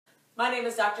My name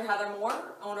is Dr. Heather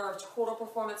Moore, owner of Total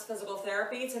Performance Physical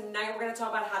Therapy. Tonight we're going to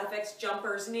talk about how to fix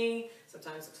jumper's knee.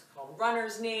 Sometimes it's called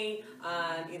runner's knee.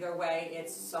 Either way,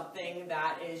 it's something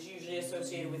that is usually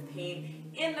associated with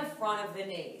pain in the front of the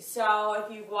knee. So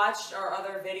if you've watched our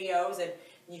other videos, and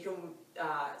you can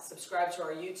subscribe to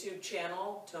our YouTube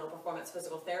channel, Total Performance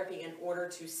Physical Therapy, in order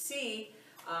to see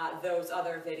those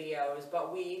other videos.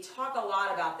 But we talk a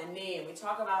lot about the knee, and we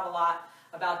talk about a lot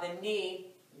about the knee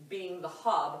being the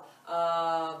hub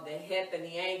of the hip and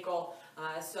the ankle.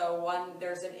 So when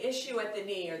there's an issue at the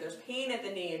knee, or there's pain at the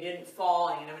knee, you didn't fall,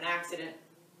 you have an accident,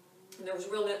 and there was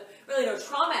really no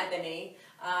trauma at the knee,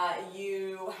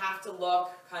 you have to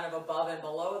look kind of above and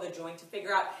below the joint to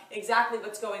figure out exactly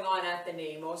what's going on at the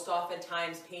knee. Most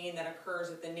oftentimes, pain that occurs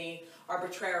at the knee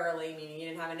arbitrarily, meaning you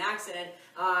didn't have an accident,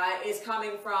 is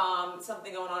coming from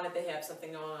something going on at the hip,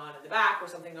 something going on at the back, or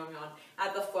something going on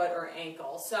at the foot or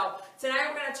ankle. So tonight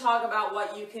we're going to talk about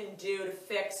what you can do to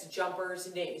fix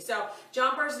jumper's knee. So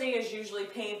jumper's knee is usually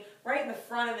pain right in the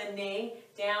front of the knee,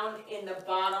 down in the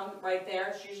bottom right there.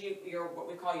 It's usually what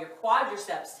we call your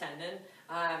quadriceps tendon.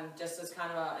 Just as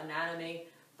kind of an anatomy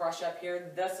brush up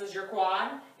here, this is your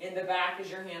quad, in the back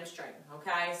is your hamstring,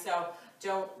 okay? So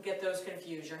don't get those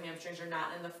confused. Your hamstrings are not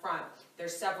in the front.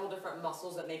 There's several different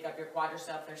muscles that make up your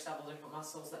quadriceps. There's several different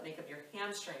muscles that make up your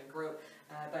hamstring group.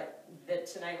 But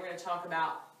tonight we're going to talk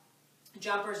about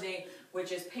jumper's knee,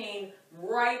 which is pain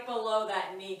right below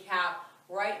that kneecap,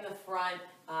 right in the front.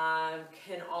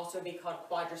 Can also be called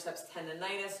quadriceps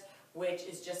tendonitis, which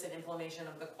is just an inflammation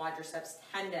of the quadriceps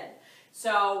tendon.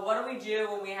 So what do we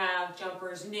do when we have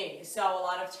jumper's knee? So a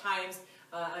lot of times,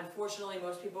 unfortunately,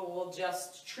 most people will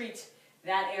just treat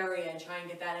that area and try and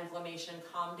get that inflammation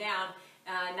calmed down.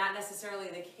 Not necessarily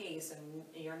the case, and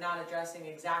you're not addressing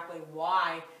exactly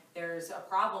why there's a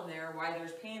problem there, why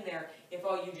there's pain there, if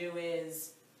all you do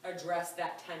is address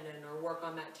that tendon or work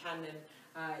on that tendon.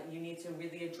 You need to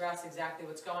really address exactly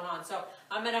what's going on. So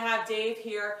I'm going to have Dave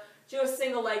here do a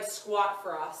single leg squat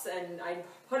for us, and I'm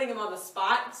putting him on the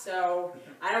spot, so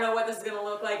I don't know what this is going to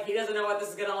look like. He doesn't know what this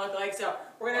is going to look like, so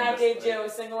we're going to have Dave do a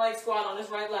single leg squat on his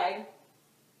right leg,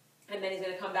 and then he's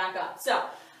going to come back up. So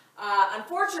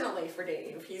unfortunately for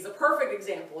Dave, he's a perfect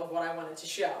example of what I wanted to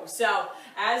show. So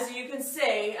as you can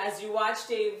see, as you watch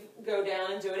Dave go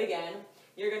down and do it again,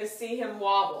 you're going to see him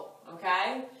wobble,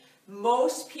 okay?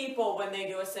 Most people, when they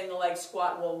do a single leg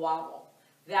squat, will wobble.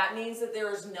 That means that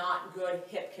there is not good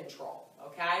hip control,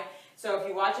 okay? So if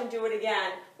you watch him do it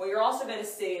again, what you're also going to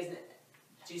see is,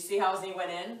 do you see how his knee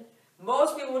went in?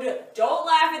 Most people will do it. Don't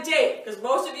laugh at Dave, because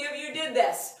most of you did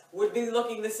this, would be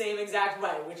looking the same exact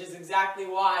way, which is exactly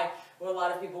why a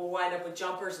lot of people wind up with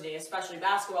jumper's knee, especially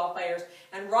basketball players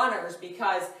and runners,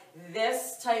 because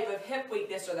this type of hip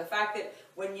weakness, or the fact that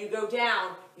when you go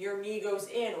down, your knee goes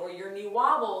in or your knee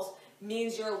wobbles,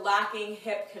 means you're lacking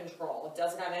hip control. It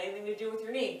doesn't have anything to do with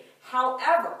your knee.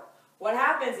 However, what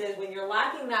happens is when you're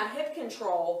lacking that hip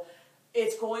control,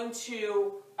 it's going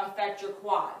to affect your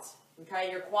quads. Okay?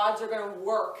 Your quads are going to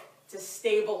work to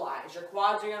stabilize. Your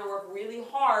quads are going to work really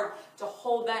hard to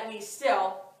hold that knee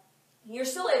still. You're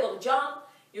still able to jump.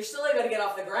 You're still able to get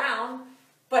off the ground,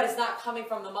 but it's not coming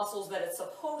from the muscles that it's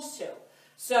supposed to.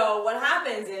 So what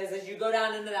happens is, as you go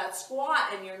down into that squat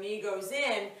and your knee goes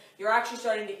in, you're actually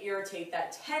starting to irritate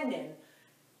that tendon.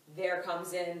 There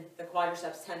comes in the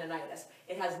quadriceps tendonitis.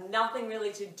 It has nothing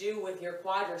really to do with your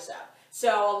quadricep.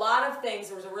 So a lot of things,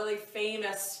 there was a really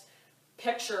famous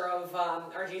picture of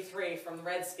RG3 from the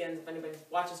Redskins, if anybody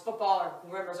watches football or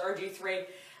remembers RG3,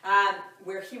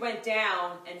 where he went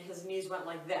down and his knees went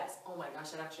like this. Oh my gosh,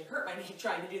 that actually hurt my knee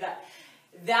trying to do that.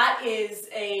 That is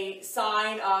a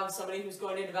sign of somebody who's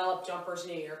going to develop jumper's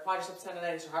knee or quadriceps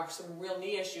tendonitis or have some real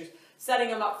knee issues, setting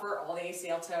him up for all the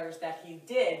ACL tears that he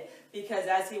did, because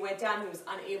as he went down, he was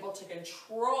unable to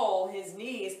control his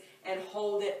knees and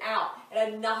hold it out. It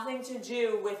had nothing to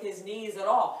do with his knees at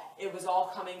all. It was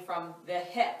all coming from the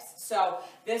hips. So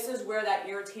this is where that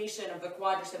irritation of the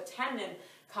quadricep tendon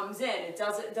comes in. It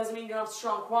doesn't mean you don't have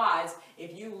strong quads.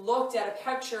 If you looked at a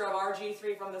picture of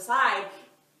RG3 from the side,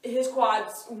 his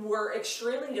quads were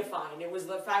extremely defined. It was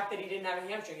the fact that he didn't have a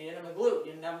hamstring, he didn't have a glute,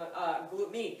 he didn't have a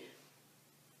glute med.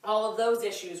 All of those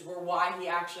issues were why he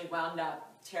actually wound up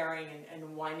tearing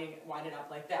and winding up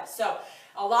like this. So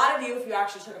a lot of you, if you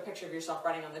actually took a picture of yourself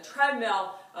running on the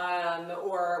treadmill,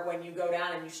 or when you go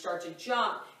down and you start to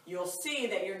jump, you'll see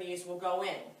that your knees will go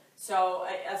in. So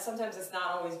sometimes it's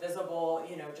not always visible,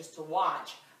 just to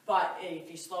watch, but if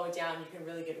you slow it down, you can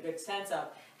really get a good sense of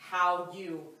how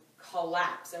you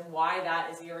collapse and why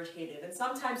that is irritated. And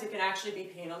sometimes it can actually be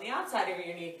pain on the outside of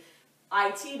your knee,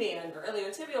 IT band or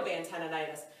iliotibial band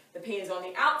tendonitis. The pain is on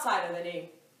the outside of the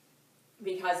knee.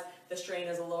 because the strain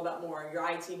is a little bit more. Your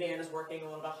IT band is working a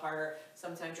little bit harder.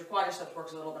 Sometimes your quadriceps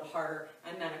works a little bit harder,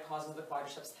 and then it causes the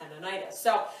quadriceps tendonitis.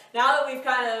 So now that we've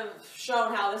kind of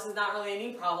shown how this is not really a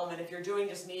knee problem, and if you're doing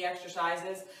just knee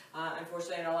exercises,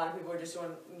 unfortunately, I know a lot of people are just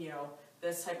doing,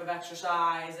 this type of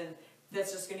exercise, and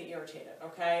that's just going to irritate it,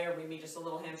 okay? Or maybe just a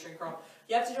little hamstring curl.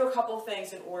 You have to do a couple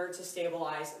things in order to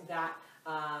stabilize that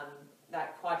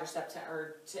that quadricep,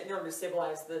 in order to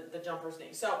stabilize the jumper's knee.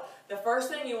 So the first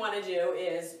thing you want to do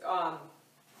is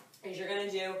you're going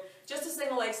to do just a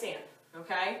single leg stand,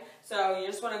 okay? So you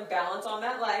just want to balance on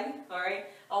that leg, all right?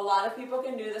 A lot of people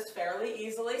can do this fairly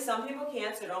easily. Some people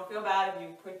can't, so don't feel bad if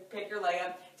you pick your leg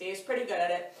up. Dave's pretty good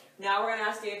at it. Now we're going to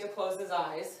ask Dave to close his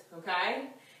eyes, okay?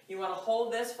 You want to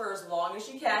hold this for as long as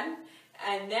you can,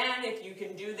 and then if you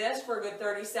can do this for a good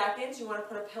 30 seconds, you want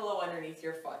to put a pillow underneath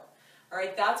your foot. All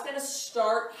right, that's going to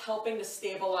start helping to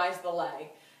stabilize the leg.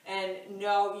 And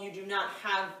no, you do not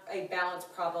have a balance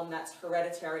problem that's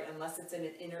hereditary unless it's an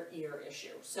inner ear issue.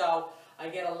 So I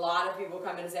get a lot of people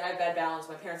come in and say, I have bad balance,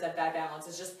 my parents had bad balance.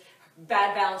 It's just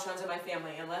bad balance runs in my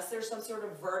family. Unless there's some sort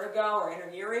of vertigo or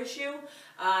inner ear issue,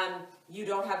 you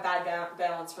don't have bad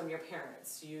balance from your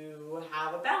parents. You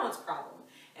have a balance problem.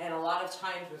 And a lot of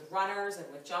times with runners and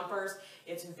with jumpers,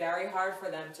 it's very hard for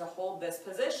them to hold this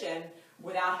position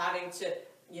without having to,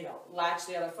 latch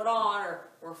the other foot on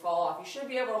or fall off. You should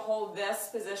be able to hold this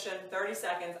position 30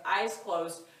 seconds, eyes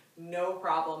closed, no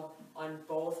problem on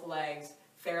both legs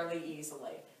fairly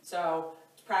easily. So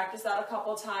practice that a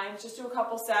couple times, just do a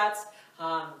couple sets.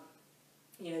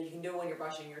 You can do it when you're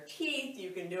brushing your teeth, you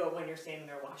can do it when you're standing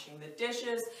there washing the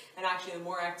dishes, and actually the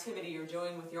more activity you're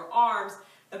doing with your arms,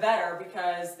 the better,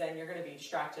 because then you're going to be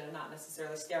distracted and not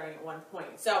necessarily staring at one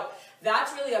point. So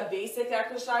that's really a basic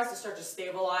exercise to start to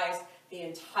stabilize the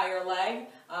entire leg,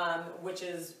 which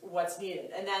is what's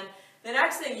needed. And then the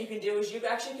next thing you can do is you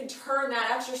actually can turn that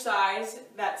exercise,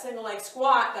 that single leg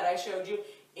squat that I showed you,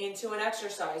 into an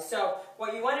exercise. So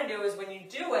what you want to do is when you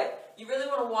do it, you really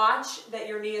want to watch that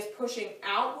your knee is pushing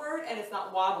outward and it's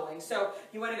not wobbling. So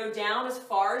you want to go down as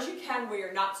far as you can where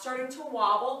you're not starting to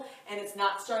wobble and it's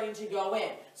not starting to go in.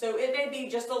 So it may be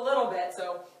just a little bit.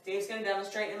 So Dave's going to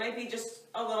demonstrate. It might be just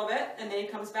a little bit and then he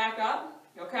comes back up,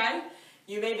 okay?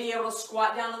 You may be able to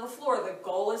squat down on the floor. The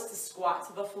goal is to squat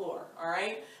to the floor, all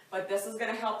right? But this is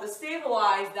going to help to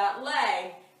stabilize that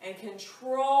leg and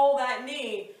control that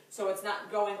knee so it's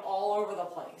not going all over the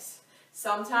place.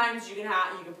 Sometimes you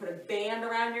can put a band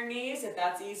around your knees if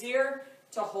that's easier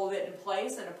to hold it in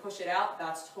place and to push it out.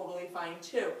 That's totally fine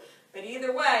too. But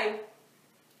either way,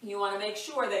 you want to make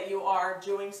sure that you are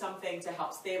doing something to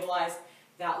help stabilize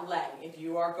that leg. If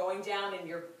you are going down and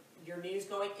your knee's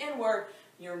going inward,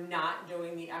 you're not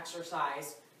doing the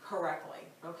exercise correctly,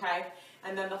 okay?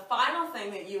 And then the final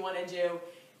thing that you want to do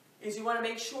is you want to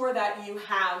make sure that you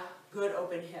have good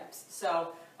open hips. So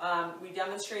we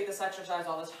demonstrate this exercise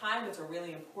all the time. It's a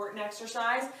really important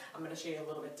exercise. I'm going to show you a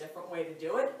little bit different way to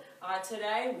do it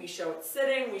today. We show it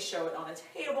sitting, we show it on a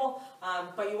table,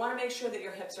 but you want to make sure that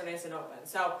your hips are nice and open.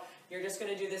 So you're just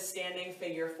going to do this standing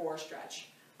figure 4 stretch,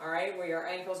 all right, where your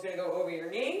ankle is going to go over your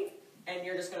knee, and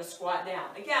you're just going to squat down.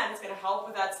 Again, it's going to help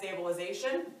with that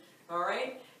stabilization, all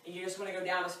right? You just want to go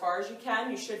down as far as you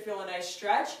can. You should feel a nice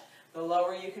stretch. The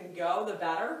lower you can go, the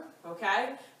better,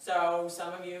 okay? So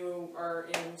some of you are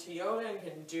into yoga and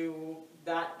can do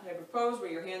that type of pose where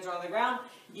your hands are on the ground,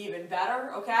 even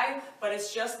better, okay? But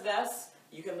it's just this.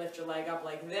 You can lift your leg up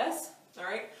like this, all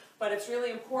right? But it's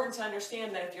really important to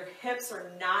understand that if your hips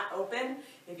are not open,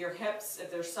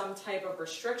 if there's some type of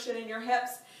restriction in your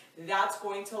hips, that's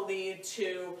going to lead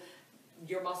to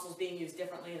your muscles being used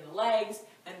differently in the legs,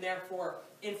 and therefore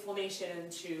inflammation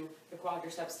into the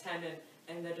quadriceps tendon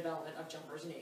and the development of jumper's knee.